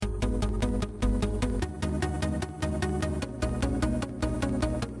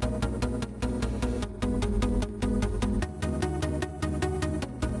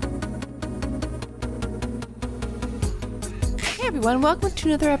everyone, welcome to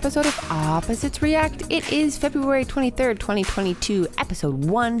another episode of Opposites React. It is February 23rd, 2022, episode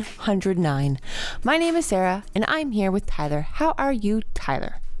 109. My name is Sarah, and I'm here with Tyler. How are you,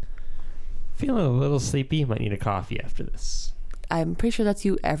 Tyler? Feeling a little sleepy. Might need a coffee after this. I'm pretty sure that's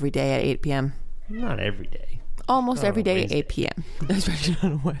you every day at 8 p.m. Not every day. Almost every day at 8 p.m. Especially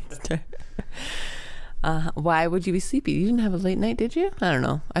on a Wednesday. Why would you be sleepy? You didn't have a late night, did you? I don't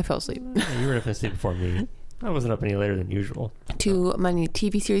know. I fell asleep. You were definitely asleep before me. I wasn't up any later than usual. Too many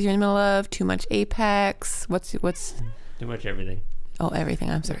TV series you're in the middle of. Too much Apex. What's? Too much everything. Oh,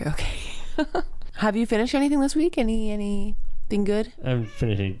 everything. I'm sorry. Okay. Have you finished anything this week? Anything good? I haven't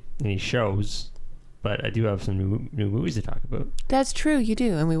finished any shows, but I do have some new movies to talk about. That's true. You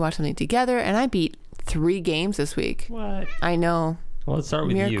do. And we watched something together, and I beat 3 games this week. What? I know. Well, let's start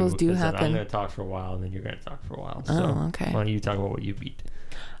with Miracles you. do happen. I'm going to talk for a while, and then you're going to talk for a while. So okay. Why don't you talk about what you beat?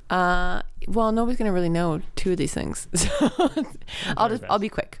 Well, nobody's gonna really know 2 of these things, so I'll be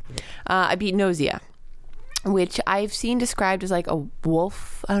quick. I beat Nausea, which I've seen described as like a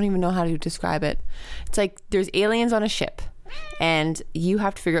wolf. I don't even know how to describe it. It's like there's aliens on a ship, and you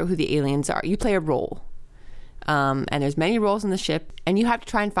have to figure out who the aliens are. You play a role, and there's many roles in the ship, and you have to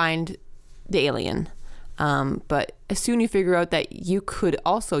try and find the alien. But as soon you figure out that you could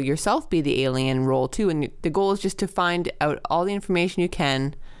also yourself be the alien role too, and the goal is just to find out all the information you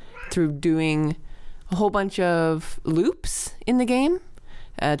can through doing a whole bunch of loops in the game,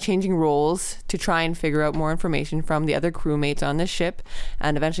 changing roles to try and figure out more information from the other crewmates on this ship.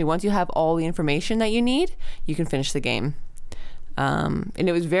 And eventually, once you have all the information that you need, you can finish the game. And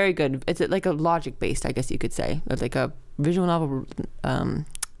it was very good. It's like a logic based, I guess you could say, like a visual novel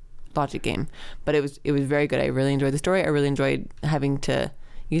logic game, but it was very good. I really enjoyed the story. I really enjoyed having to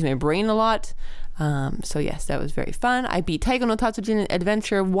use my brain a lot. So yes, that was very fun. I beat Taiga no Tatsujin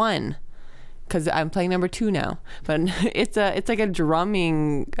Adventure 1 because I'm playing number 2 now, but it's like a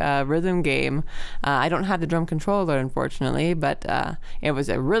drumming rhythm game. I don't have the drum controller, unfortunately, but it was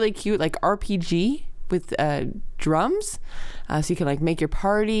a really cute like RPG with drums, so you can like make your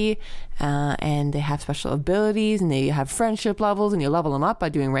party, and they have special abilities, and they have friendship levels, and you level them up by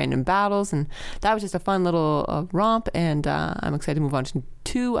doing random battles, and that was just a fun little romp. And I'm excited to move on to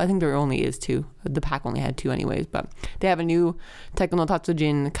 2. I think there only is 2. The pack only had 2 anyways, but they have a new Taiga no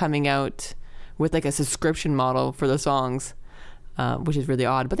Tatsujin coming out with like a subscription model for the songs, which is really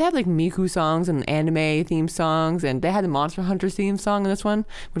odd. But they had like Miku songs and anime theme songs, and they had the Monster Hunter theme song in this one,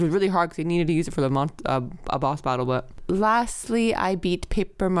 which was really hard because they needed to use it for the a boss battle. But lastly, I beat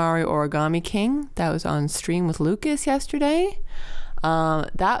Paper Mario Origami King. That was on stream with Lucas yesterday.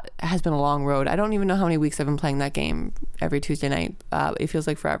 That has been a long road. I don't even know how many weeks I've been playing that game every Tuesday night. It feels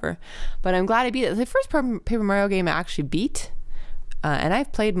like forever, but I'm glad I beat it. It's the first Paper Mario game I actually beat, and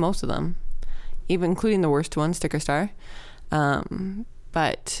I've played most of them, even including the worst one, Sticker Star.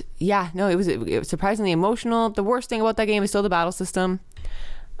 But yeah, no, it was surprisingly emotional. The worst thing about that game is still the battle system.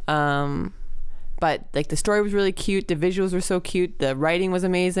 But like the story was really cute. The visuals were so cute. The writing was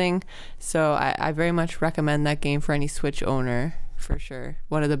amazing. So I very much recommend that game for any Switch owner, for sure.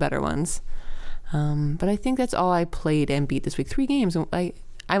 One of the better ones. But I think that's all I played and beat this week. 3 games. I'm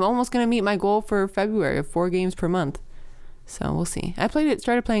almost going to meet my goal for February of 4 games per month. So we'll see.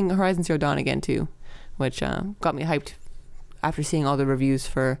 Started playing Horizon Zero Dawn again too, which got me hyped after seeing all the reviews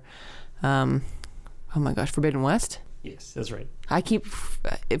for Forbidden West. Yes, that's right. I keep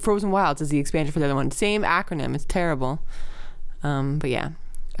Frozen Wilds is the expansion for the other one. Same acronym. It's terrible. But yeah,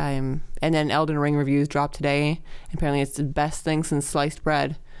 and then Elden Ring reviews dropped today. Apparently it's the best thing since sliced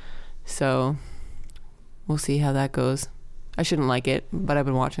bread. So we'll see how that goes. I shouldn't like it, but I've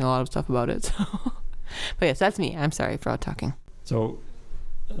been watching a lot of stuff about it. So. But yes, that's me. I'm sorry for all talking. So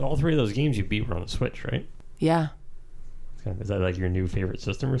all 3 of those games you beat were on the Switch, right? Yeah. Is that like your new favorite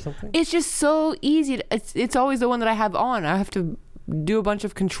system or something? It's just so easy. It's always the one that I have on. I have to do a bunch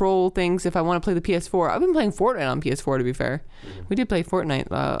of control things if I want to play the PS4. I've been playing Fortnite on PS4, to be fair. Mm-hmm. We did play Fortnite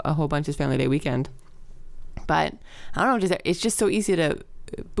a whole bunch this Family Day weekend. But I don't know, it's just so easy to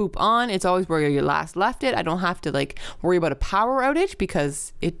boop on. It's always where you last left it. I don't have to like worry about a power outage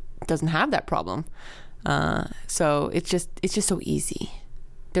because it doesn't have that problem. So it's just so easy.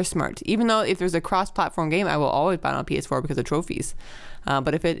 They're smart. Even though if there's a cross-platform game, I will always buy it on PS4 because of trophies.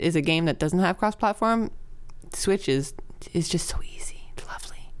 But if it is a game that doesn't have cross-platform, Switch is just so easy. It's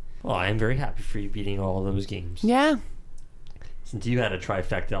lovely. Well, I am very happy for you beating all those games. Yeah. Since you had a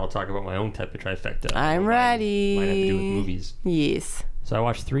trifecta, I'll talk about my own type of trifecta. I'm ready. Mine have to do with movies. Yes. So I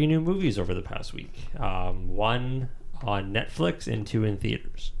watched 3 new movies over the past week. 1 on Netflix and 2 in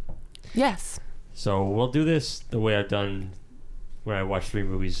theaters. Yes. So we'll do this the way I've done when I watch 3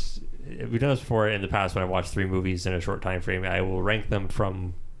 movies we've done this before in the past when I watched 3 movies in a short time frame. I will rank them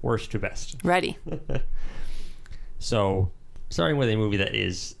from worst to best. Ready. So, starting with a movie that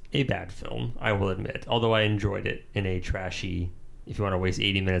is a bad film, I will admit, although I enjoyed it in a trashy, if you want to waste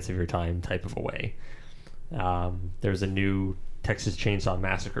 80 minutes of your time type of a way. There's a new Texas Chainsaw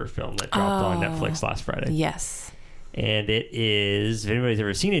Massacre film that dropped on Netflix last Friday. Yes. And it is, if anybody's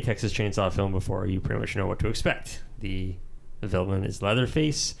ever seen a Texas Chainsaw film before, you pretty much know what to expect. The villain is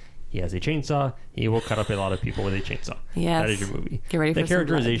Leatherface. He has a chainsaw. He will cut up a lot of people with a chainsaw. Yes. That is your movie. Get ready for the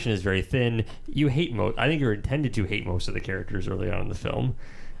characterization is very thin. You hate I think you're intended to hate most of the characters early on in the film,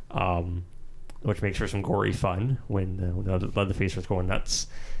 which makes for some gory fun when Leatherface was going nuts.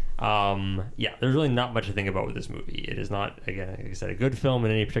 There's really not much to think about with this movie. It is not, again, like I said, a good film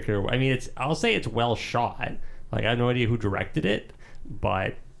in any particular way. I mean, I'll say it's well shot. Like, I have no idea who directed it,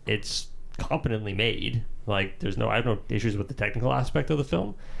 but it's competently made. Like, I have no issues with the technical aspect of the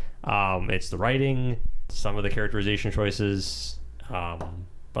film. It's the writing, some of the characterization choices. But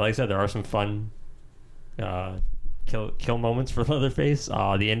like I said, there are some fun kill moments for Leatherface.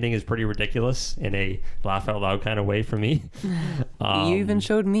 The ending is pretty ridiculous in a laugh out loud kind of way for me. You even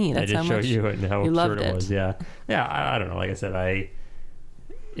showed me. That's I did show you and how absurd it was. Yeah. I don't know. Like I said,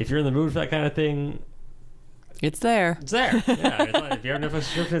 if you're in the mood for that kind of thing, it's there. It's there. Yeah. If you have Netflix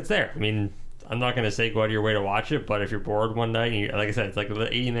subscription, it's there. I mean, I'm not going to say go out of your way to watch it, but if you're bored one night, and like I said, it's like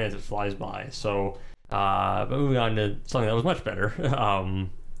 80 minutes, it flies by. So, but moving on to something that was much better.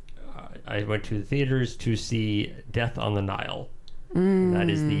 I went to the theaters to see Death on the Nile. That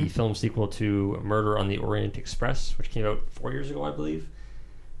is the film sequel to Murder on the Orient Express, which came out 4 years ago, I believe.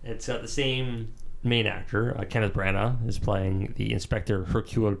 It's got the same main actor. Kenneth Branagh is playing the Inspector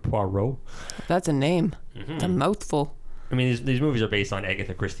Hercule Poirot. That's a name. Mm-hmm. It's a mouthful. I mean, these movies are based on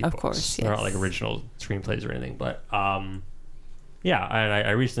Agatha Christie books. Of course, yes. They're not like original screenplays or anything. But, and I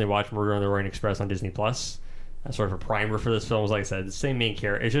recently watched Murder on the Orient Express on Disney+. Sort of a primer for this film was, like I said, the same main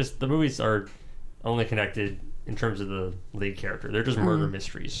character. It's just the movies are only connected in terms of the lead character. They're just murder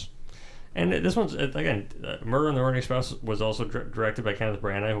mysteries. And this one's, again, Murder on the Orient Express was also directed by Kenneth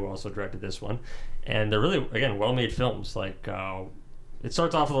Branagh, who also directed this one. And they're really, again, well-made films. Like, it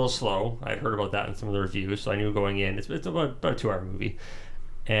starts off a little slow. I'd heard about that in some of the reviews, so I knew going in. It's about a 2-hour movie.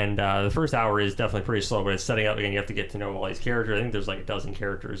 And the first hour is definitely pretty slow, but it's setting up, again, you have to get to know all these characters. I think there's like a dozen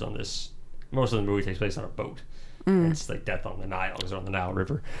characters on this. Most of the movie takes place on a boat. It's like Death on the Nile, because on the Nile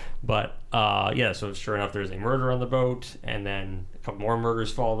River. But so sure enough, there's a murder on the boat, and then a couple more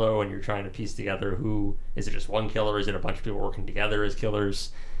murders follow, and you're trying to piece together who is it, just one killer, is it a bunch of people working together as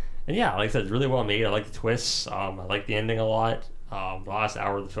killers? And yeah, like I said, it's really well made. I like the twists. I like the ending a lot. The last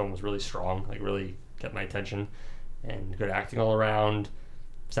hour of the film was really strong, like really kept my attention, and good acting all around.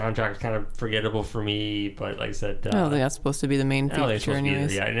 Soundtrack was kind of forgettable for me, but like I said, I don't think that's supposed to be the main feature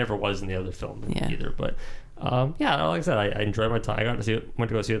anyways. Yeah, it never was in the other film either. But like I said, I enjoyed my time. I went to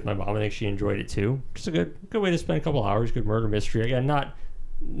go see it with my mom. I think she enjoyed it too. Just a good way to spend a couple hours. Good murder mystery. Again, the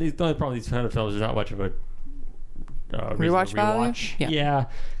only problem with these kind of films is not much of a rewatch value. Yeah,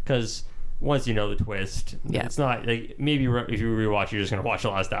 because once you know the twist, it's not like maybe if you rewatch, you're just going to watch the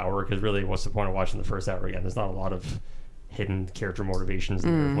last hour, because really, what's the point of watching the first hour again? There's not a lot of hidden character motivations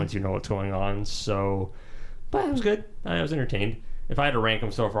there once you know what's going on. So, but it was good. I was entertained. If I had to rank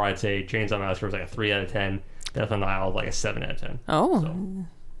them so far, I'd say Chainsaw Massacre was like a 3 out of 10. Death on the Nile like a 7 out of 10. Oh,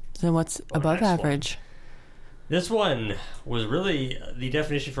 so what's above average? This one was really the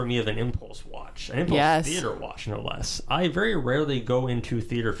definition for me of an impulse watch, an impulse theater watch, no less. I very rarely go into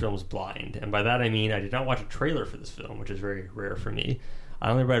theater films blind, and by that I mean I did not watch a trailer for this film, which is very rare for me. I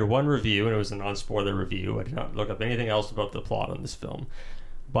only read one review, and it was a non-spoiler review. I did not look up anything else about the plot on this film.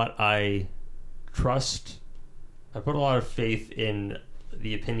 But I put a lot of faith in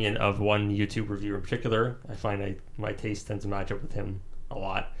the opinion of one YouTube reviewer in particular. I find my taste tends to match up with him a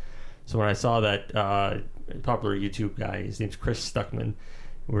lot. So when I saw that popular YouTube guy, his name's Chris Stuckman,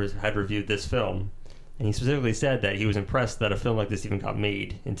 had reviewed this film, and he specifically said that he was impressed that a film like this even got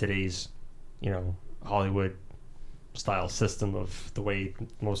made in today's, Hollywood style system of the way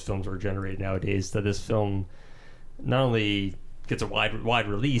most films are generated nowadays, that this film not only gets a wide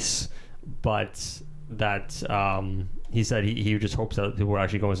release, but that he said he just hopes that people will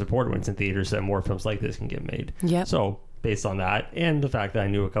actually go and support it when it's in theaters, so that more films like this can get made. Yeah. So based on that, and the fact that I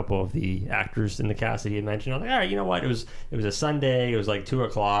knew a couple of the actors in the cast that he had mentioned, I was like, all right, you know what? It was a Sunday. It was like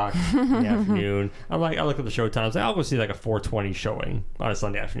 2:00 in the afternoon. I looked at the show times. I'll go see like a 4:20 showing on a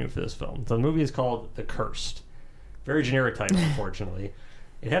Sunday afternoon for this film. So the movie is called The Cursed. Very generic title, unfortunately.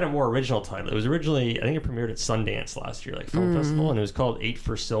 It had a more original title. It was originally, I think it premiered at Sundance last year, like film festival, and it was called 8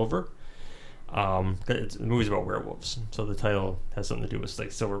 for Silver. The movie's about werewolves, so the title has something to do with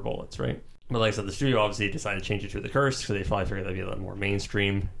like silver bullets, right? But like I said, the studio obviously decided to change it to The Curse because they probably figured that'd be a little more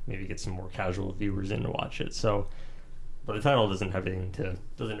mainstream, maybe get some more casual viewers in to watch it. So, but the title doesn't hurt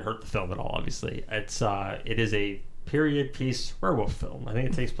the film at all. Obviously, it is a period piece werewolf film. I think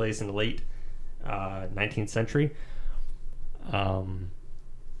it takes place in the late 19th century. The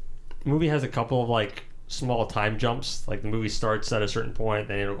movie has a couple of like small time jumps. Like the movie starts at a certain point,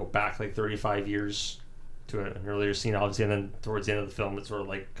 then it'll go back like 35 years to an earlier scene, obviously, and then towards the end of the film, it sort of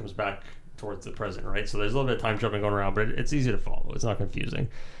like comes back towards the present, right? So there's a little bit of time jumping going around, but it's easy to follow. It's not confusing.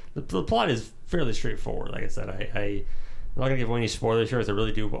 The plot is fairly straightforward. Like I said, I'm not gonna give away any spoilers here, because I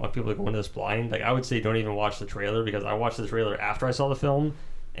really do want people to go into this blind. Like I would say, don't even watch the trailer, because I watched the trailer after I saw the film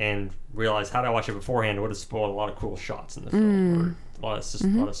and realized had I watched it beforehand, it would have spoiled a lot of cool shots in the film, or a lot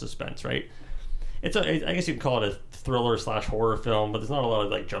of suspense, right? I guess you could call it a thriller / horror film, but there's not a lot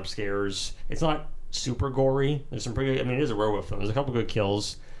of like jump scares. It's not super gory. There's some pretty. I mean, it is a werewolf film. There's a couple good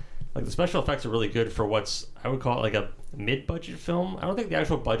kills. Like the special effects are really good for what's I would call it like a mid-budget film. I don't think the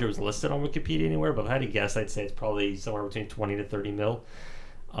actual budget was listed on Wikipedia anywhere, but if I had to guess, I'd say it's probably somewhere between 20 to 30 mil.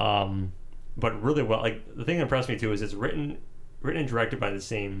 But really well. Like the thing that impressed me too is it's written and directed by the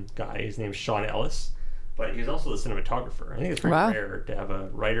same guy. His name's Sean Ellis, but he's also the cinematographer. I think it's pretty rare to have a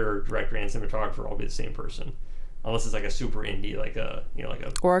writer, director, and cinematographer all be the same person, unless it's like a super indie,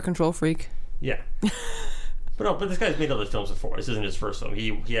 or a control freak. Yeah. But this guy's made other films before. This isn't his first film.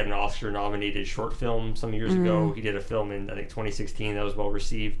 He had an Oscar-nominated short film some years ago. He did a film in, I think, 2016 that was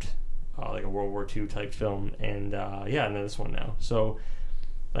well-received, like a World War II type film. And, and then this one now. So,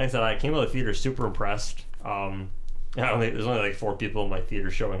 like I said, I came out of the theater super impressed. There's only like 4 people in my theater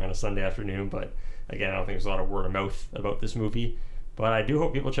showing on a Sunday afternoon, but, again, I don't think there's a lot of word of mouth about this movie. But I do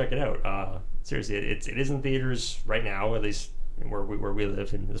hope people check it out. Seriously, it is in theaters right now, at least where we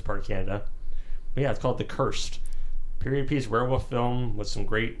live in this part of Canada. But yeah, it's called The Cursed. Period piece werewolf film with some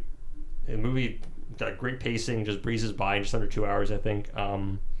great... The movie got great pacing, just breezes by in just under 2 hours, I think. I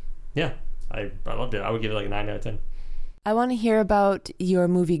loved it. I would give it like a 9 out of 10. I want to hear about your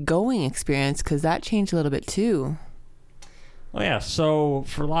movie-going experience, because that changed a little bit too. Oh yeah, so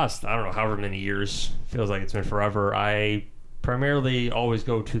for the last, I don't know, however many years, feels like it's been forever, I primarily always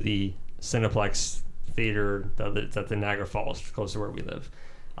go to the Cineplex theater that's at the Niagara Falls, close to where we live.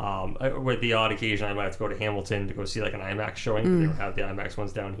 With the odd occasion, I might have to go to Hamilton to go see like an IMAX showing, but they don't have the IMAX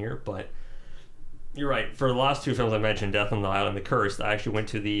ones down here. But you're right. For the last 2 films I mentioned, Death on the Nile and The Cursed, I actually went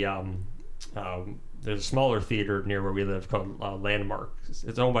to the there's a smaller theater near where we live called Landmark.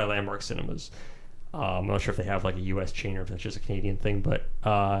 It's owned by Landmark Cinemas. I'm not sure if they have like a U.S. chain or if that's just a Canadian thing, but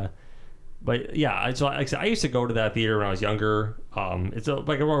yeah. I used to go to that theater when I was younger. It's like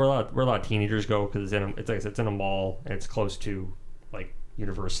where a lot of teenagers go, because it's in a mall and it's close to like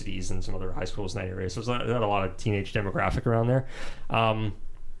universities and some other high schools in that area, so there's not a lot of teenage demographic around there. But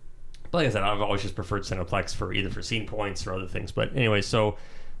like I said, I've always just preferred Cineplex for scene points or other things. But anyway, so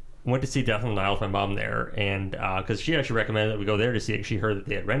went to see Death on the Nile with my mom there, and because she actually recommended that we go there to see it. She heard that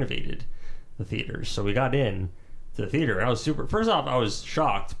they had renovated the theaters, so we got in to the theater, and I was first off, I was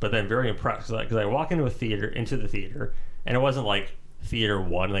shocked, but then very impressed, because I walk into the theater, and it wasn't like theater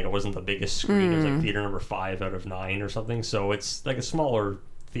 1, like it wasn't the biggest screen. It was like theater number 5 out of 9 or something, so it's like a smaller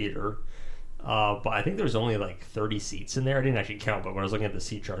theater, but I think there was only like 30 seats in there. I didn't actually count, but when I was looking at the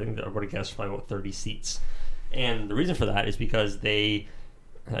seat chart, I think I would have guessed probably about 30 seats. And the reason for that is because they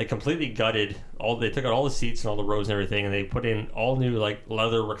completely gutted they took out all the seats and all the rows and everything, and they put in all new like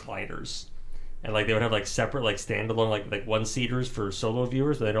leather recliners, and like they would have like separate like standalone like one-seaters for solo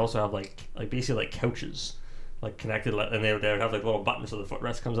viewers, but they'd also have like basically like couches like connected, and they would have like little buttons so the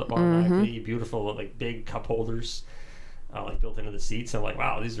footrest comes up automatically. Beautiful like big cup holders like built into the seats. I'm like,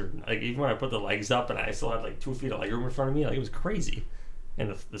 wow, these are like, even when I put the legs up and I still had like 2 feet of legroom in front of me, like it was crazy.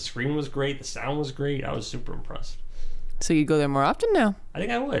 And the screen was great, the sound was great. I was super impressed. So you go there more often now? I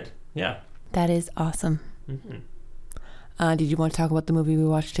think I would, yeah. That is awesome. Did you want to talk about the movie we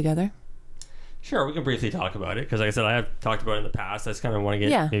watched together? Sure, we can briefly talk about it, because like I said, I have talked about it in the past. I just kind of want to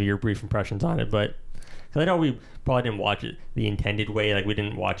get maybe your brief impressions on it, but because I know we probably didn't watch it the intended way. Like we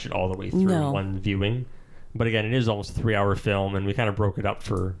didn't watch it all the way through one viewing. But again, it is almost a 3-hour film, and we kind of broke it up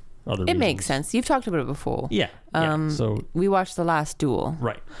for other reasons. It makes sense. You've talked about it before. Yeah. So we watched The Last Duel.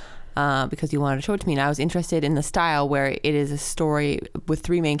 Right. Because you wanted to show it to me, and I was interested in the style where it is a story with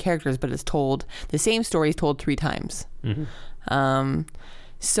 3 main characters, but it's told, the same story is told 3 times.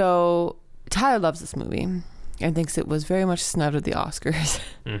 So Tyler loves this movie and thinks it was very much snubbed at the Oscars.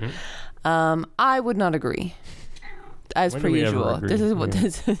 I would not agree. As per usual. This is what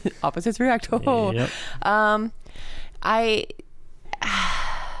this opposites react.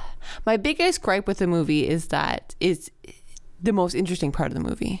 My biggest gripe with the movie is that it's the most interesting part of the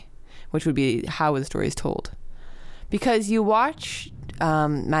movie, which would be how the story is told. Because you watch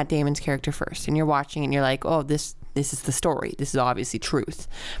Matt Damon's character first, and you're watching and you're like, oh, this is the story. This is obviously truth.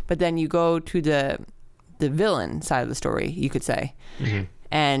 But then you go to the villain side of the story, you could say. Mm-hmm.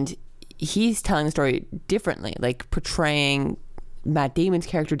 And he's telling the story differently, like portraying Matt Damon's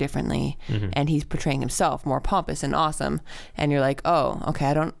character differently, mm-hmm. and he's portraying himself more pompous and awesome. And you're like, oh, okay,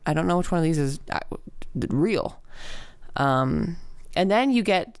 I don't know which one of these is real. And then you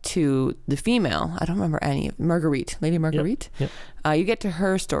get to the female. I don't remember any of Marguerite, Lady Marguerite. Yep. You get to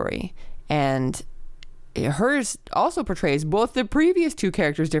her story, and hers also portrays both the previous two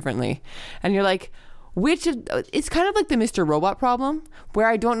characters differently. And you're like, it's kind of like the Mr. Robot problem, where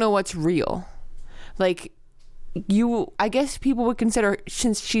I don't know what's real. Like, I guess people would consider,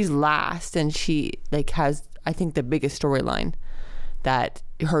 since she's last and she like has, I think, the biggest storyline, that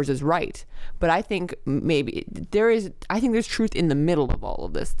hers is right. But I think maybe there's truth in the middle of all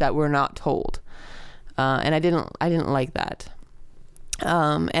of this that we're not told. And I didn't like that.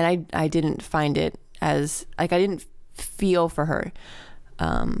 And I didn't find it as, like, I didn't feel for her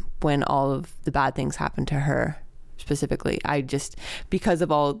when all of the bad things happened to her. Specifically, because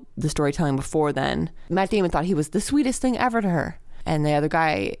of all the storytelling before then, Matt Damon thought he was the sweetest thing ever to her, and the other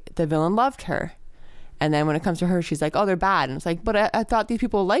guy, the villain, loved her. And then when it comes to her, she's like, oh, they're bad. And it's like, but I thought these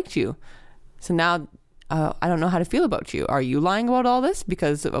people liked you. So now I don't know how to feel about you. Are you lying about all this?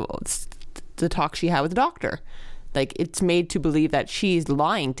 Because of the talk she had with the doctor. Like, it's made to believe that she's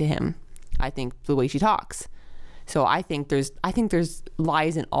lying to him, I think, the way she talks. So I think there's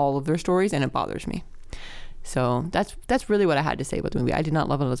lies in all of their stories, and it bothers me. So that's really what I had to say about the movie. I did not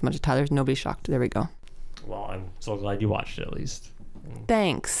love it as much as Tyler's. Nobody's shocked. There we go. Well, I'm so glad you watched it, at least.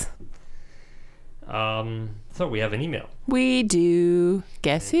 Thanks. So we have an email. We do.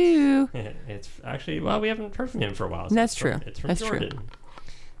 Guess who? It's actually, well, we haven't heard from him for a while. So that's true. It's from that's Jordan.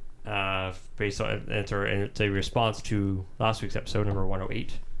 True. Based on, it's a response to last week's episode, number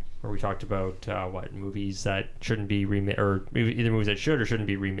 108. Where we talked about movies that shouldn't be remade, or either movies that should or shouldn't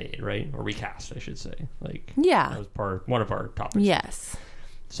be remade, right? Or recast, I should say. Like, yeah, that was one of our topics. Yes.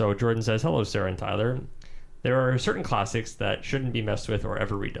 So Jordan says, hello, Sarah and Tyler. There are certain classics that shouldn't be messed with or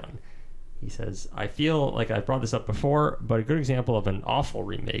ever redone. He says, I feel like I've brought this up before, but a good example of an awful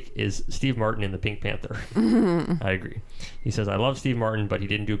remake is Steve Martin in The Pink Panther. I agree. He says, I love Steve Martin, but he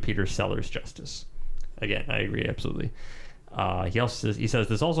didn't do Peter Sellers justice. Again, I agree, absolutely. He says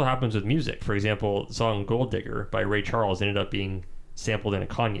this also happens with music. For example, the song Gold Digger by Ray Charles ended up being sampled in a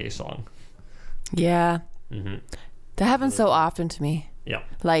Kanye song. Yeah. Mm-hmm. That happens so often to me. Yeah.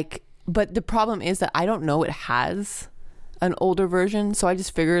 Like, but the problem is that I don't know it has an older version, so I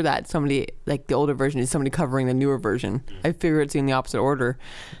just figure that somebody, like, the older version is somebody covering the newer version. Mm-hmm. I figure it's in the opposite order.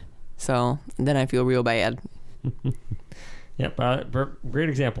 So then I feel real bad. Yep. Great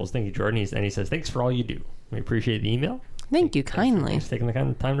examples. Thank you, Jordan. And he says, thanks for all you do. We appreciate the email. Thank you kindly. Thanks for taking the kind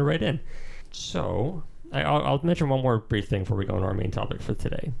of time to write in. So I'll mention one more brief thing before we go into our main topic for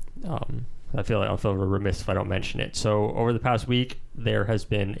today. I feel remiss if I don't mention it. So over the past week, there has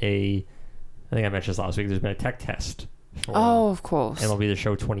been I think I mentioned this last week, there's been a tech test. Of course. MLB The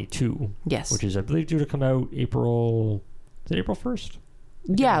Show 22. Yes. Which is, I believe, due to come out April 1st?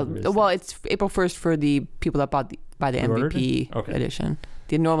 Yeah. Well, it's April 1st for the people that buy the MVP edition.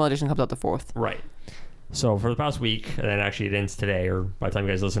 The normal edition comes out the 4th. Right. So for the past week, and then actually it ends today, or by the time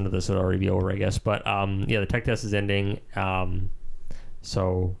you guys listen to this, it'll already be over, I guess. But the tech test is ending.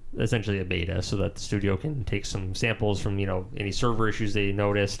 So essentially a beta, so that the studio can take some samples from any server issues they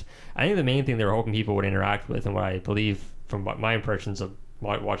noticed. I think the main thing they were hoping people would interact with, and what I believe from what my impressions of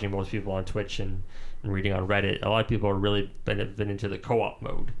watching most people on Twitch and reading on Reddit, a lot of people are really been into the co-op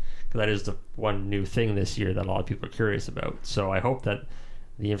mode, because that is the one new thing this year that a lot of people are curious about. So I hope that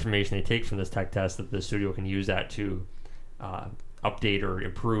the information they take from this tech test, that the studio can use that to update or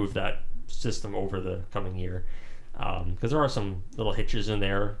improve that system over the coming year, because there are some little hitches in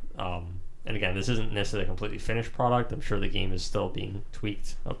there, and again, this isn't necessarily a completely finished product. I'm sure the game is still being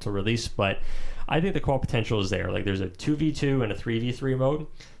tweaked up to release, but I think the co-op potential is there. Like, there's a 2v2 and a 3v3 mode.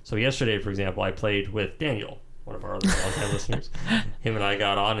 So yesterday, for example, I played with Daniel, one of our other long-time listeners. Him and I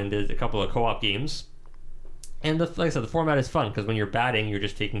got on and did a couple of co-op games. And like I said, the format is fun, because when you're batting, you're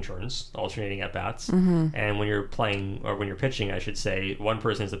just taking turns, alternating at bats. Mm-hmm. And when you're playing, or when you're pitching, I should say, one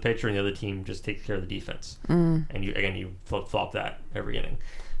person is the pitcher and the other team just takes care of the defense. Mm. And you flip-flop that every inning.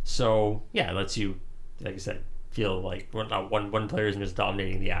 So yeah, it lets you, like I said, feel like not one player isn't just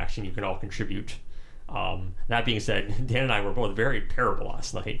dominating the action. You can all contribute. That being said, Dan and I were both very terrible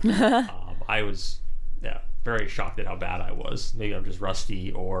last night. I was yeah, very shocked at how bad I was. Maybe I'm just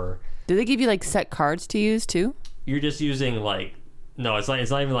rusty, or do they give you like set cards to use too? You're just using like, no, it's not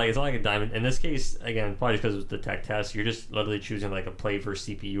even like, it's not like a diamond. In this case, again, probably because it was the tech test, you're just literally choosing like a play versus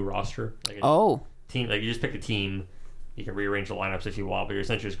CPU roster. Like team, like you just pick a team. You can rearrange the lineups if you want, but you're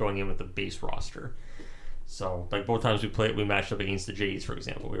essentially just going in with the base roster. So, like both times we matched up against the Jays, for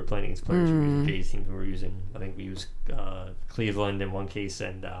example. We were playing against players who were using the Jays teams. We were using, I think we used Cleveland in one case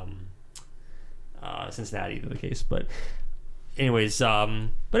and Cincinnati in the case. But anyways,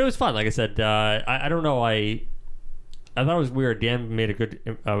 but it was fun. Like I said, I don't know. I thought it was weird. Dan made a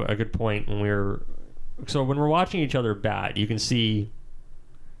good point when when we're watching each other bat, you can see,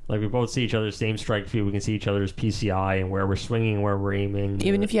 like we both see each other's same strike view. We can see each other's PCI and where we're swinging and where we're aiming.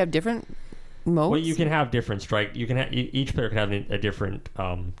 Even if you have different modes? Well, you can have different strike. You can each player can have a different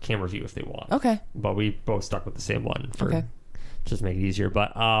camera view if they want. Okay. But we both stuck with the same one for just to make it easier.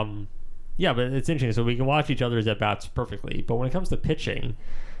 But yeah, but it's interesting. So we can watch each other's at bats perfectly. But when it comes to pitching,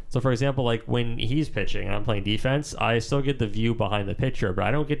 so for example, like when he's pitching and I'm playing defense, I still get the view behind the pitcher, but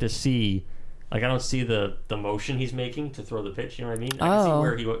I don't get to see. Like I don't see the motion he's making to throw the pitch. You know what I mean? I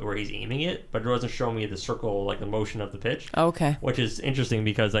can see where he's aiming it, but it doesn't show me the circle, like the motion of the pitch. Okay. Which is interesting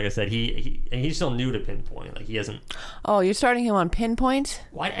because, like I said, he's still new to pinpoint. Like he hasn't. Oh, you're starting him on pinpoint?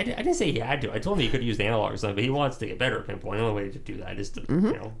 Well, I didn't say he had to. I told him he could use the analog or something, but he wants to get better at pinpoint. The only way to do that is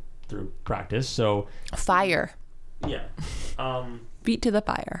to through practice. So. Fire. Yeah. Feet to the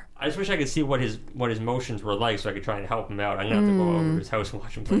fire. I just wish I could see what his motions were like so I could try and help him out. I'm gonna have to go over to his house and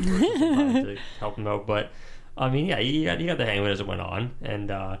watch him play sometime to help him out. But I mean, yeah, you got the hang of it as it went on, and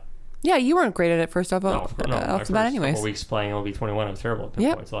yeah, you weren't great at it first off. No, off the bat, anyways. Couple weeks playing OB21, I was terrible at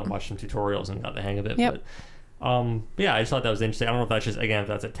pinpoint, so I watched some tutorials and got the hang of it. Yep. But yeah, I just thought that was interesting. I don't know if that's just, again, if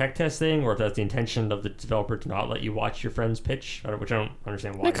that's a tech test thing or if that's the intention of the developer to not let you watch your friends pitch, which I don't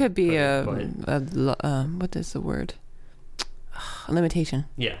understand why. It could be what is the word? A limitation.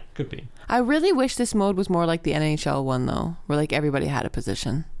 Yeah, could be. I really wish this mode was more like the NHL one, though, where like everybody had a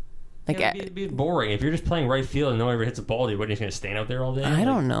position. Like it'd be boring if you're just playing right field and no one ever hits a ball. You're just going to stand out there all day. I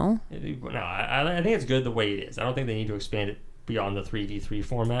don't know. No, I think it's good the way it is. I don't think they need to expand it beyond the 3v3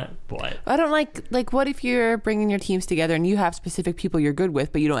 format. But I don't like what if you're bringing your teams together and you have specific people you're good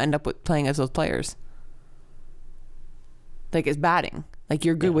with, but you don't end up playing as those players. Like it's batting. Like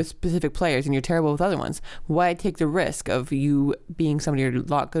you're good with specific players and you're terrible with other ones. Why take the risk of you being somebody you're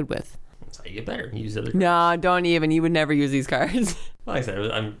not good with? That's how you get better. You use other cards. No, don't even. You would never use these cards. Well, like I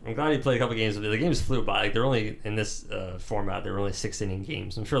said, I'm glad he played a couple games. The games flew by. Like they're only in this format. They're only 6-inning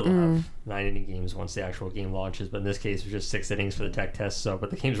games. I'm sure they'll have 9-inning games once the actual game launches. But in this case, it was just 6 innings for the tech test. So, but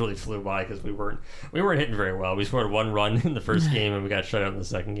the games really flew by because we weren't hitting very well. We scored 1 run in the first game and we got shut out in the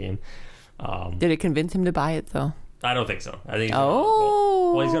second game. Did it convince him to buy it though? I don't think so. I think he's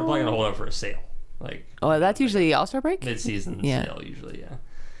probably going to hold out for a sale. That's usually All-Star break? Mid-season sale usually, yeah.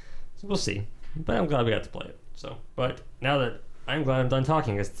 So we'll see. But I'm glad we got to play it. So, but now that I'm glad I'm done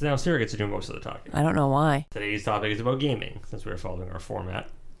talking, because now Sarah gets to do most of the talking. I don't know why. Today's topic is about gaming, since we're following our format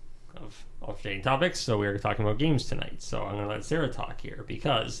of alternating topics. So we're talking about games tonight. So I'm going to let Sarah talk here,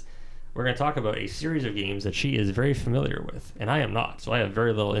 because we're going to talk about a series of games that she is very familiar with, and I am not. So I have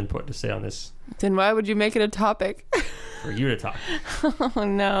very little input to say on this. Then why would you make it a topic? For you to talk. Oh,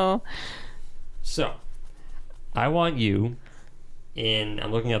 no. So, I want you,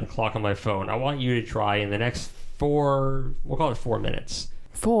 I'm looking at the clock on my phone, I want you to try in the next we'll call it 4 minutes.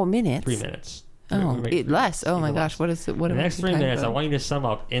 4 minutes? 3 minutes. Less. Oh my gosh, what is it? What the next 3 minutes, I want you to sum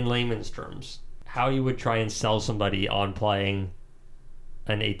up in layman's terms how you would try and sell somebody on playing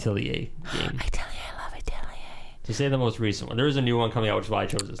an Atelier game. Atelier, I love Atelier. To say the most recent one. There is a new one coming out, which is why I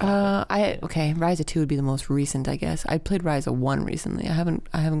chose this topic. Ryza 2 would be the most recent, I guess. I played Ryza 1 recently. I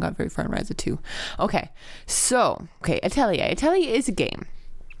haven't got very far in Ryza 2. Atelier. Atelier is a game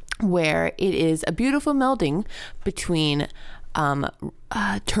where it is a beautiful melding between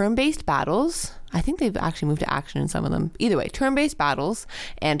turn-based battles. I think they've actually moved to action in some of them. Either way, turn-based battles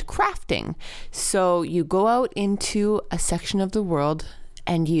and crafting. So you go out into a section of the world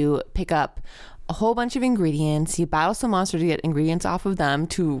and you pick up a whole bunch of ingredients. You battle some monsters to get ingredients off of them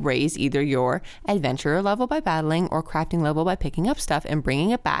to raise either your adventurer level by battling or crafting level by picking up stuff and bringing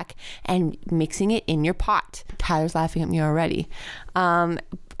it back and mixing it in your pot. Tyler's laughing at me already. A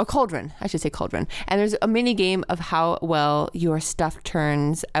cauldron, I should say cauldron. And there's a mini game of how well your stuff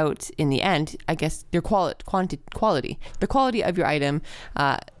turns out in the end. I guess your quality. The quality of your item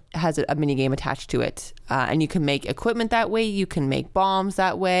has a mini game attached to it. And you can make equipment that way. You can make bombs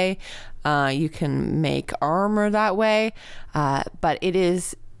that way. You can make armor that way. But it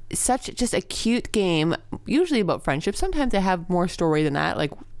is such just a cute game, usually about friendship. Sometimes they have more story than that,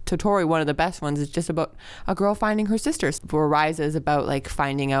 like Totori, one of the best ones, is just about a girl finding her sisters. For Ryza is about like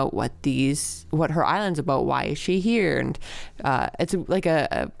finding out what her island's about. Why is she here? And it's like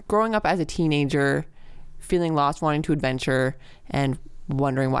a growing up as a teenager, feeling lost, wanting to adventure, and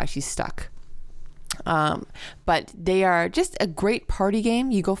wondering why she's stuck. But they are just a great party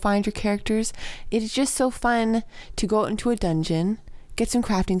game. You go find your characters. It is just so fun to go out into a dungeon, get some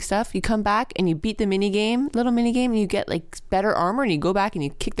crafting stuff. You come back and you beat the little mini game, and you get like better armor, and you go back and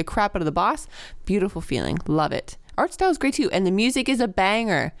you kick the crap out of the boss. Beautiful feeling. Love it. Art style is great too, and the music is a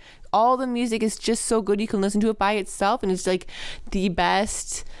banger. All the music is just so good. You can listen to it by itself, and it's like the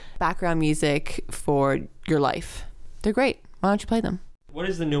best background music for your life. They're great. Why don't you play them? What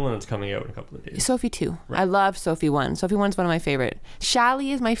is the new one that's coming out in a couple of days? Sophie 2. Right. I love Sophie 1. Sophie 1's one of my favorite.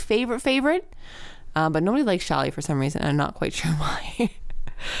 Shally is my favorite. But nobody likes Shally for some reason. I'm not quite sure why.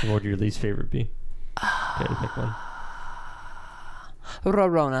 What would your least favorite be? Okay, to pick one.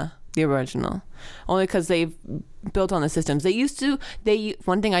 Rorona, the original. Only because they've built on the systems.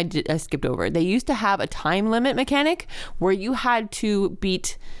 One thing I skipped over. They used to have a time limit mechanic where you had to be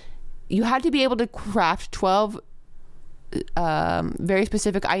able to craft 12 very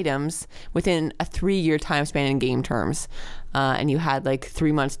specific items within a 3-year time span in game terms, and you had like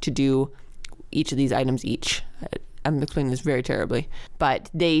 3 months to do each of these items each. I'm explaining this very terribly, but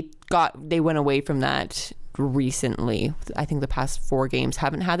they went away from that recently. I think the past 4 games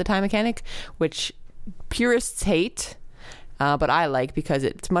haven't had the time mechanic, which purists hate, but I like, because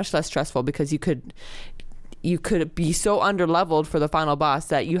it's much less stressful, because you could be so underleveled for the final boss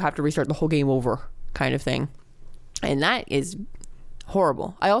that you have to restart the whole game over, kind of thing. And that is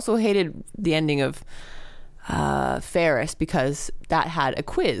horrible. I also hated the ending of Ferris, because that had a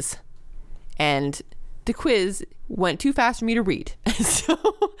quiz. And the quiz went too fast for me to read. So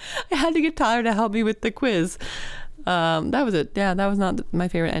I had to get Tyler to help me with the quiz. That was it. Yeah, that was not my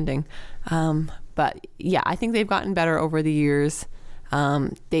favorite ending. But yeah, I think they've gotten better over the years.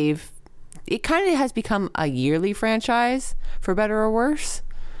 It kind of has become a yearly franchise, for better or worse.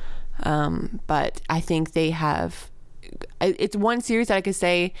 But I think it's one series that I could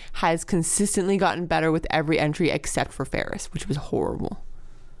say has consistently gotten better with every entry except for Ferris, which was horrible.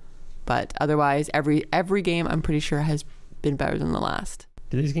 But otherwise, every game I'm pretty sure has been better than the last.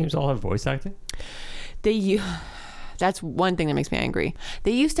 Do these games all have voice acting? That's one thing that makes me angry.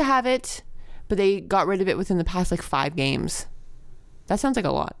 They used to have it, but they got rid of it within the past like 5 games. That sounds like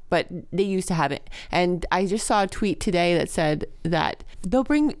a lot, but they used to have it. And I just saw a tweet today that said that they'll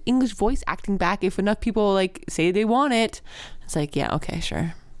bring English voice acting back if enough people like say they want it. It's like, yeah, okay,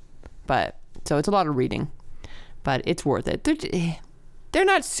 sure. But so it's a lot of reading, but it's worth it. They're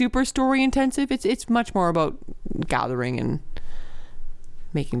not super story intensive. It's much more about gathering and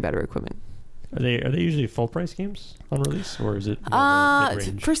making better equipment. Are they usually full price games on release, or is it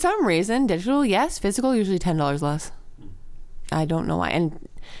for some reason digital? Yes, physical usually $10 less. I don't know why. And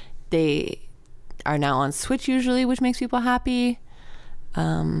they are now on Switch usually, which makes people happy.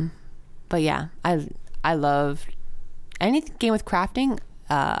 But yeah, I love any game with crafting.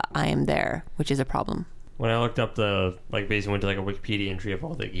 I am there, which is a problem. When I looked up basically went to like a Wikipedia entry of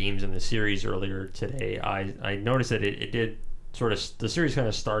all the games in the series earlier today, I noticed that it did sort of, the series kind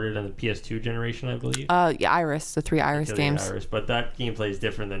of started on the PS2 generation, I believe. Yeah, Iris, the 3 Iris games. Iris, but that gameplay is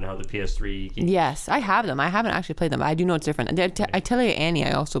different than how the PS3 games. Yes, I have them. I haven't actually played them, but I do know it's different. Atelier Annie,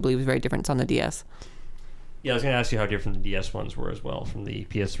 I also believe, is very different. It's on the DS. Yeah, I was going to ask you how different the DS ones were as well from the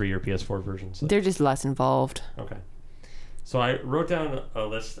PS3 or PS4 versions. They're just less involved. Okay. So I wrote down a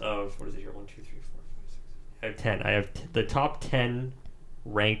list of, what is it here? 1, 2, 3, 4, 5, 6. I have 10. I have the top 10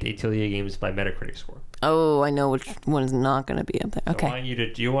 ranked Atelier games by Metacritic score. Oh, I know which one's not going to be up there. Okay. I want you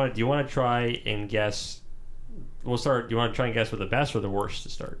to. Do you want to try and guess? We'll start. Do you want to try and guess with the best or the worst to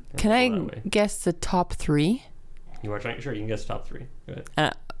start? Can I guess the top 3? You want to try? Sure, you can guess top 3. Go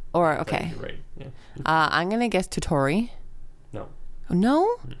ahead. Okay. Right. Yeah. I'm gonna guess Totori. No. Oh,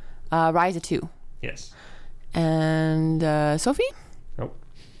 no. Ryza 2. Yes. And Sophie? Nope.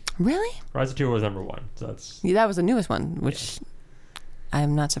 Really? Ryza 2 was number 1. So that's. Yeah, that was the newest one, which. Yeah.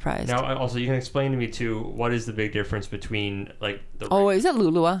 I'm not surprised. Now, also, you can explain to me too, what is the big difference between like the? Oh, is it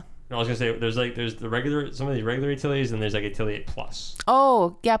Lulua? No, I was gonna say there's the regular, some of the regular Ateliers, and there's like Atelier Plus.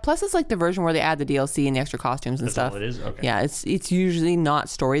 Oh, yeah, Plus is like the version where they add the DLC and the extra costumes and stuff. That's all it is. Okay. Yeah, it's usually not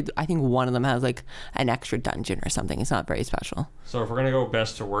story. I think one of them has like an extra dungeon or something. It's not very special. So if we're gonna go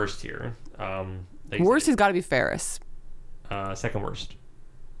best to worst here, worst has got to be Ferris. Second worst.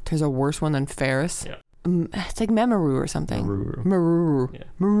 There's a worse one than Ferris. Yeah. It's like Memoru or something. Maruru. Yeah.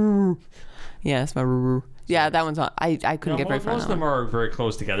 Maruru. Yes, Maruru. Yeah, that one's not. I couldn't get very far. Most of them are very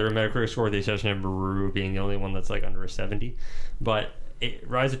close together in Metacritic score, with the exception of Maruru being the only one that's like under a 70. But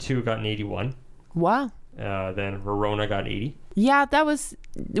Ryza 2 got an 81. Wow. Then Verona got 80. Yeah, that was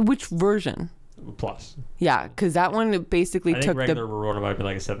which version? Plus. Yeah, because that one basically I think regular Verona might have been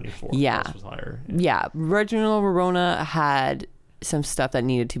like a 74. Yeah. Plus was higher. Yeah, original Verona had some stuff that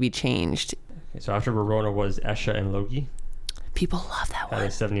needed to be changed. Okay, so after Verona was Escha and Loki. People love that one.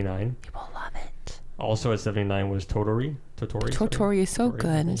 At 79. People love it. Also at 79 was Totori. Totori is so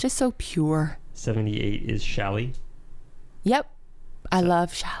good. It's just so pure. 78 is Shally. Yep. I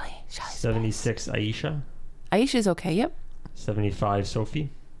love Shally. 76 Aisha. Aisha's okay. Yep. 75 Sophie.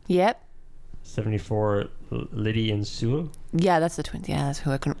 Yep. 74 Liddy and Sue. Yeah, that's the twins. Yeah,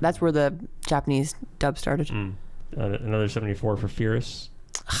 that's where the Japanese dub started. Another 74 for Fierce.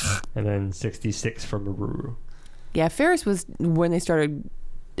 And then 66 for Maruru. Yeah, Ferris was when they started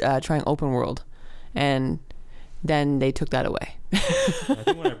trying open world, and then they took that away. I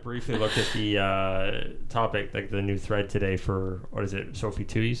think when I briefly looked at the topic, like the new thread today for, what is it, Sophie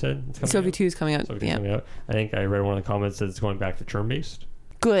 2 you said? Sophie 2 is coming out. Sophie 2 is coming out. I think I read one of the comments that it's going back to turn-based.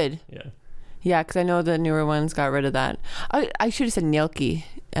 Good. Yeah. Yeah, because I know the newer ones got rid of that. I should have said Nielki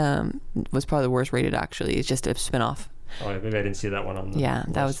was probably the worst rated, actually. It's just a spin-off. Oh, maybe I didn't see that one on the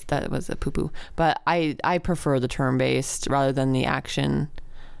list. that was a poo-poo. But I prefer the turn-based rather than the action.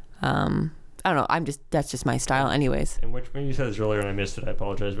 I don't know. That's just my style, anyways. And which, maybe you said this earlier and I missed it. I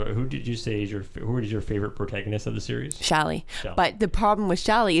apologize. But who did you say is who is your favorite protagonist of the series? Shally. But the problem with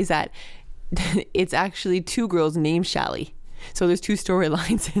Shally is that it's actually two girls named Shally. So there's two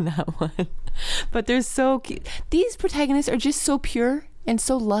storylines in that one. But they're so cute. These protagonists are just so pure and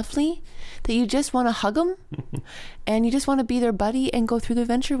so lovely that you just want to hug them and you just want to be their buddy and go through the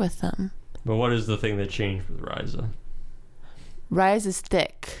adventure with them. But what is the thing that changed with Ryza? Ryza's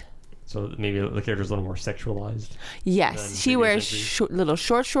thick. So maybe the character's a little more sexualized. Yes, she wears little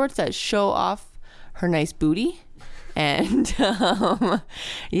short shorts that show off her nice booty. And that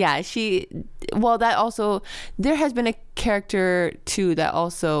also, there has been a character too that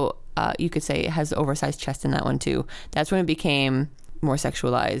also you could say has oversized chest in that one too. That's when it became more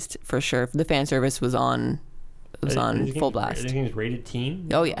sexualized for sure. The fan service was on full blast. Everything's rated teen?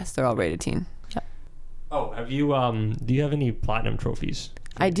 Oh yes, they're all rated teen. Yep. Oh, have you do you have any platinum trophies?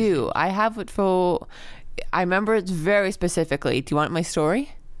 I do. I have it for, I remember it very specifically. Do you want my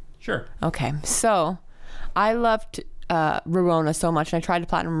story? Sure. Okay. So I loved Verona so much, and I tried to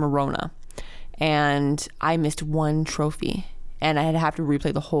platinum Verona, and I missed one trophy, and I had to have to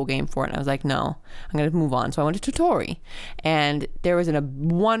replay the whole game for it. And I was like, no, I'm going to move on. So I went to Totori, and there was a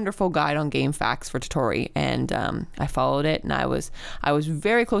wonderful guide on Game Facts for Totori, and I followed it, and I was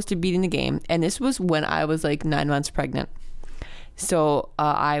very close to beating the game. And this was when I was like 9 months pregnant. So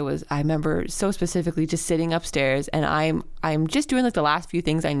I remember so specifically just sitting upstairs, and I'm just doing like the last few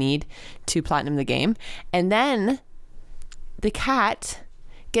things I need to platinum the game, and then the cat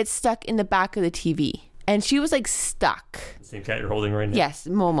gets stuck in the back of the TV, and she was like stuck. The same cat you're holding right now. Yes,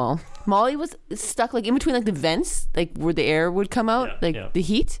 Momo. Molly was stuck like in between like the vents, like where the air would come out, the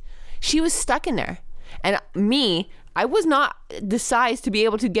heat. She was stuck in there, and I was not the size to be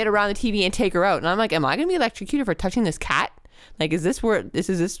able to get around the TV and take her out. And I'm like, am I going to be electrocuted for touching this cat? Like, is this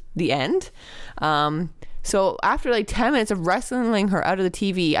the end? So after like 10 minutes of wrestling her out of the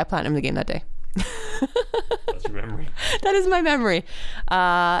TV, I platinumed the game that day. That's your memory. That is my memory.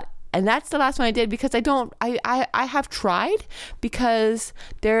 And that's the last one I did because I have tried, because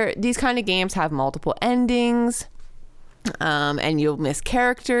these kind of games have multiple endings. And you'll miss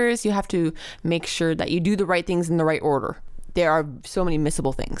characters. You have to make sure that you do the right things in the right order. There are so many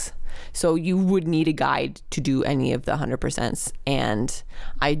missable things. So you would need a guide to do any of the 100%. And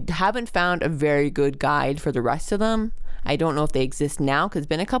I haven't found a very good guide for the rest of them. I don't know if they exist now, because it's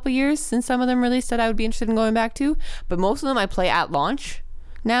been a couple years since some of them released that I would be interested in going back to. But most of them I play at launch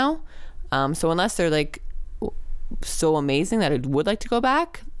now. So unless they're like so amazing that I would like to go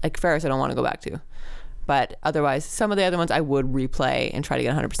back, like Ferris I don't want to go back to. But otherwise, some of the other ones I would replay and try to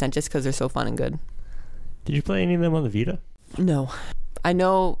get 100% just because they're so fun and good. Did you play any of them on the Vita? No. I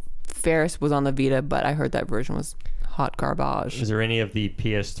know Ferris was on the Vita, but I heard that version was hot garbage. Is there any of the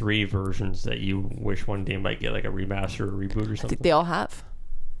PS3 versions that you wish one day might get like a remaster or reboot or something? I think they all have.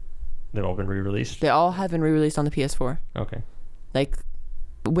 They've all been re-released? They all have been re-released on the PS4. Okay. Like,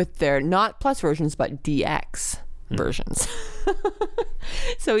 with their, not Plus versions, but DX versions.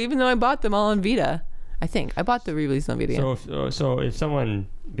 So even though I bought them all on Vita, I think I bought the re-release on Vita. So if someone,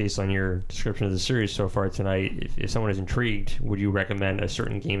 based on your description of the series so far tonight, if someone is intrigued, would you recommend a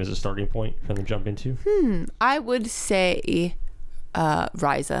certain game as a starting point for them to jump into? I would say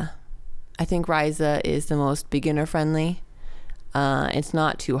Ryza. I think Ryza is the most beginner friendly. It's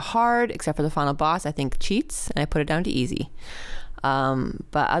not too hard, except for the final boss. I think cheats, and I put it down to easy. But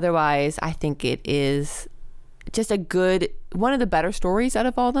otherwise, I think it is just one of the better stories out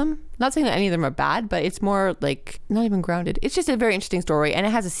of all of them. Not saying that any of them are bad, but it's more like not even grounded. It's just a very interesting story, and it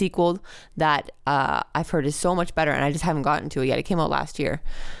has a sequel that I've heard is so much better, and I just haven't gotten to it yet. It came out last year,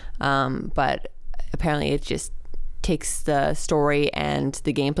 but apparently it just takes the story and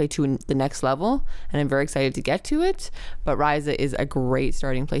the gameplay to the next level, and I'm very excited to get to it. But Ryza is a great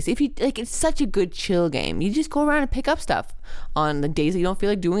starting place. If you like, it's such a good chill game. You just go around and pick up stuff on the days that you don't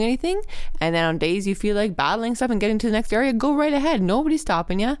feel like doing anything, and then on days you feel like battling stuff and getting to the next area, go right ahead. Nobody's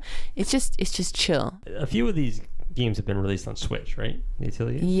stopping you. It's just chill. A few of these games have been released on Switch, right? The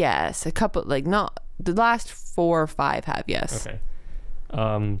Atelier? Yes, a couple, like not the last 4 or 5 have, yes. Okay.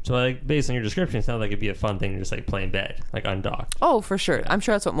 So like based on your description, it sounds like it'd be a fun thing to just like play in bed, like undocked. Oh, for sure. I'm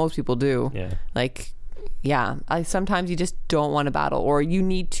sure that's what most people do. Yeah. Like, yeah, sometimes you just don't want to battle, or you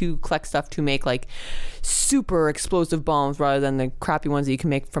need to collect stuff to make like super explosive bombs rather than the crappy ones that you can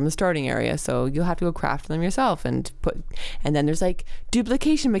make from the starting area. So you'll have to go craft them yourself and then there's like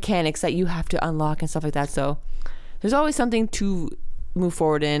duplication mechanics that you have to unlock and stuff like that. So there's always something to move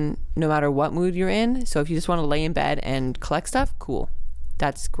forward in, no matter what mood you're in. So if you just want to lay in bed and collect stuff, cool.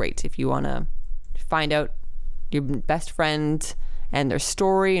 That's great. If you want to find out your best friend and their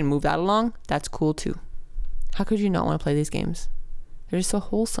story and move that along, that's cool too. How could you not want to play these games? They're just so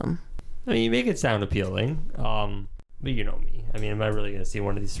wholesome. I mean, you make it sound appealing, but you know me. I mean, am I really going to see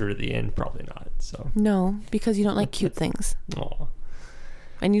one of these through to the end? Probably not. So no, because you don't like cute things. Aw.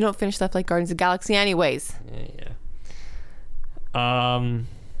 And you don't finish stuff like Guardians of the Galaxy anyways. Yeah.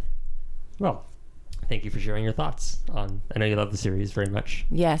 Well, thank you for sharing your thoughts on. I know you love the series very much.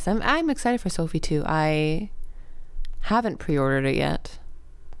 Yes, I'm excited for Sophie too. I haven't pre-ordered it yet.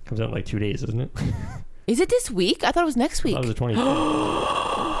 Comes out in like 2 days, isn't it? Is it this week? I thought it was next week. That was the 25th.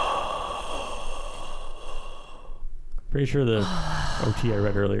 Pretty sure the OT I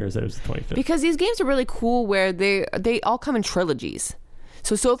read earlier said it was the 25th. Because these games are really cool where they all come in trilogies.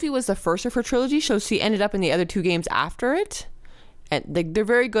 So Sophie was the first of her trilogy, so she ended up in the other 2 games after it. And they're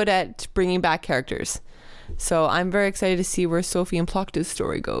very good at bringing back characters. So I'm very excited to see where Sophie and Plocta's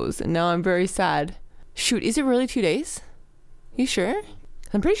story goes. And now I'm very sad. Shoot, is it really 2 days? You sure?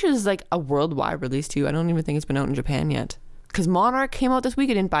 I'm pretty sure this is like a worldwide release too. I don't even think it's been out in Japan yet. Because Monarch came out this week.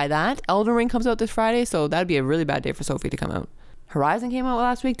 I didn't buy that. Elden Ring comes out this Friday. So that'd be a really bad day for Sophie to come out. Horizon came out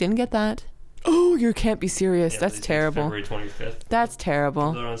last week. Didn't get that. Oh, you can't be serious. That's terrible. February 25th. That's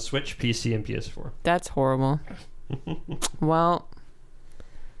terrible. Comes out on Switch, PC, and PS4. That's horrible. Well,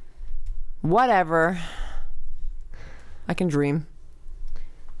 whatever. I can dream.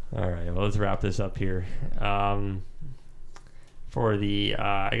 All right, well, let's wrap this up here. For the,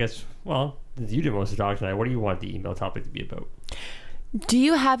 I guess, well, you did most of the talk tonight. What do you want the email topic to be about? Do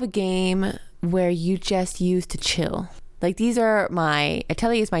you have a game where you just use to chill? Like, these are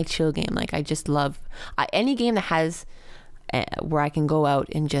Atelier is my chill game. Like, I just love any game that has where I can go out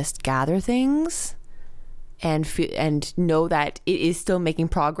and just gather things and know that it is still making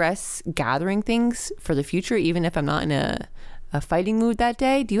progress gathering things for the future, even if I'm not in a fighting mood that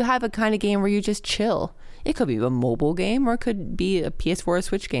day. Do you have a kind of game where you just chill? It could be a mobile game, or it could be a PS4 or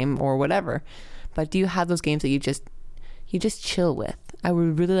Switch game or whatever. But do you have those games that you just chill with? I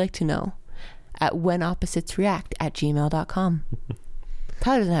would really like to know at whenoppositesreact@gmail.com.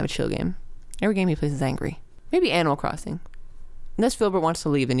 Tyler doesn't have a chill game. Every game he plays is angry. Maybe Animal Crossing. Unless Filbert wants to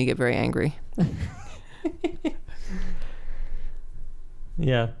leave, then you get very angry.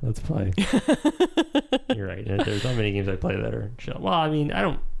 Yeah, that's probably. You're right. There's not many games I play that are chill. Well, I mean,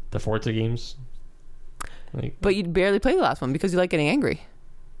 the Forza games. But you barely play the last one because you like getting angry.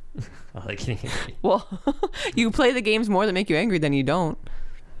 I like getting angry. Well, you play the games more that make you angry than you don't.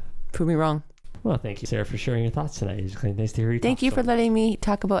 Prove me wrong. Well, thank you, Sarah, for sharing your thoughts tonight. It's really nice to hear you. Thank you for letting me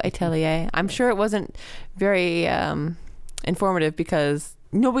talk about Atelier. I'm sure it wasn't very informative because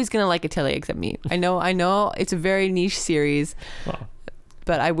nobody's going to like Atelier except me. I know it's a very niche series,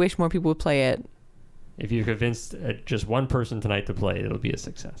 but I wish more people would play it. If you convinced just one person tonight to play, it'll be a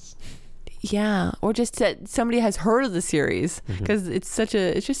success. Yeah, or just that somebody has heard of the series, because it's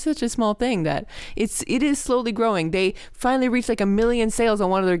just such a small thing that it is slowly growing. They finally reached like 1 million sales on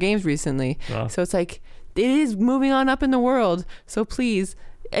one of their games recently. Wow. So it's like it is moving on up in the world. So please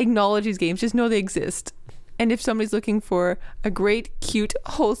acknowledge these games. Just know they exist. And if somebody's looking for a great, cute,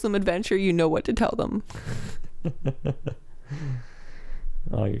 wholesome adventure, you know what to tell them.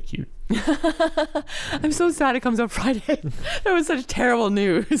 Oh, you're cute. I'm so sad it comes out Friday. That was such terrible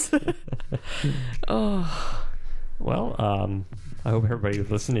news. Oh. Well, I hope everybody who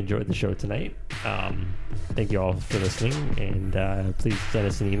listened enjoyed the show tonight. Thank you all for listening, and please send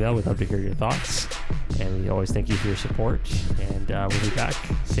us an email. We'd love to hear your thoughts. And we always thank you for your support. And we'll be back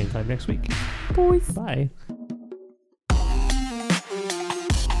same time next week. Boys. Bye.